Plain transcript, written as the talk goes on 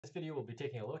video, we'll be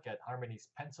taking a look at Harmony's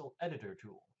Pencil Editor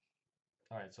tool.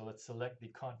 Alright, so let's select the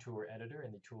Contour Editor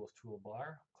in the Tools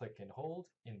toolbar, click and hold.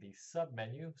 In the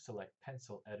sub-menu, select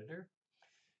Pencil Editor.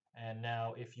 And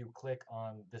now if you click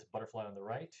on this butterfly on the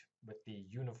right with the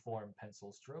uniform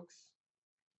pencil strokes,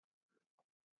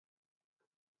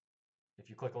 if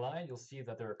you click Align, you'll see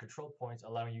that there are control points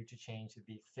allowing you to change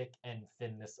the thick and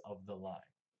thinness of the line.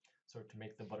 So to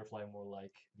make the butterfly more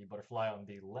like the butterfly on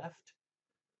the left,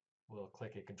 we'll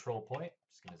click a control point.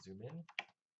 I'm just going to zoom in.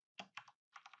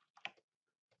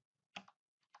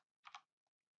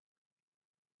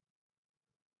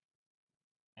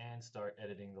 And start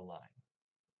editing the line.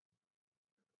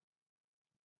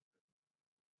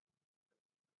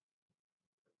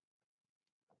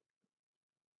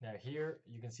 Now here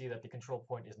you can see that the control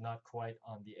point is not quite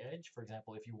on the edge. For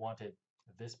example, if you wanted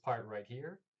this part right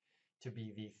here to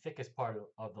be the thickest part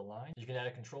of the line, you can add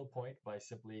a control point by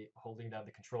simply holding down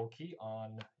the control key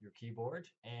on your keyboard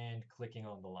and clicking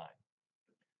on the line.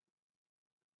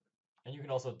 And you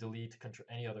can also delete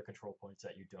any other control points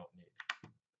that you don't need.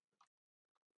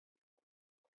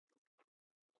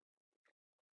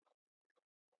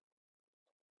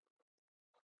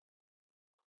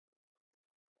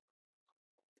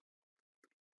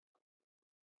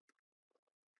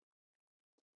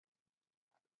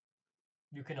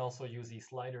 You can also use the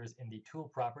sliders in the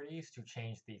tool properties to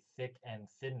change the thick and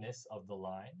thinness of the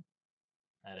line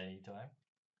at any time.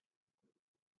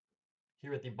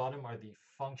 Here at the bottom are the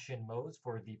function modes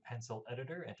for the pencil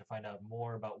editor, and to find out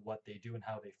more about what they do and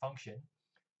how they function,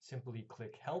 simply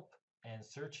click Help and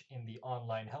search in the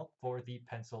online help for the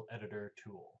pencil editor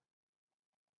tool.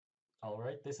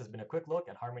 Alright, this has been a quick look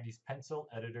at Harmony's pencil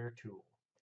editor tool.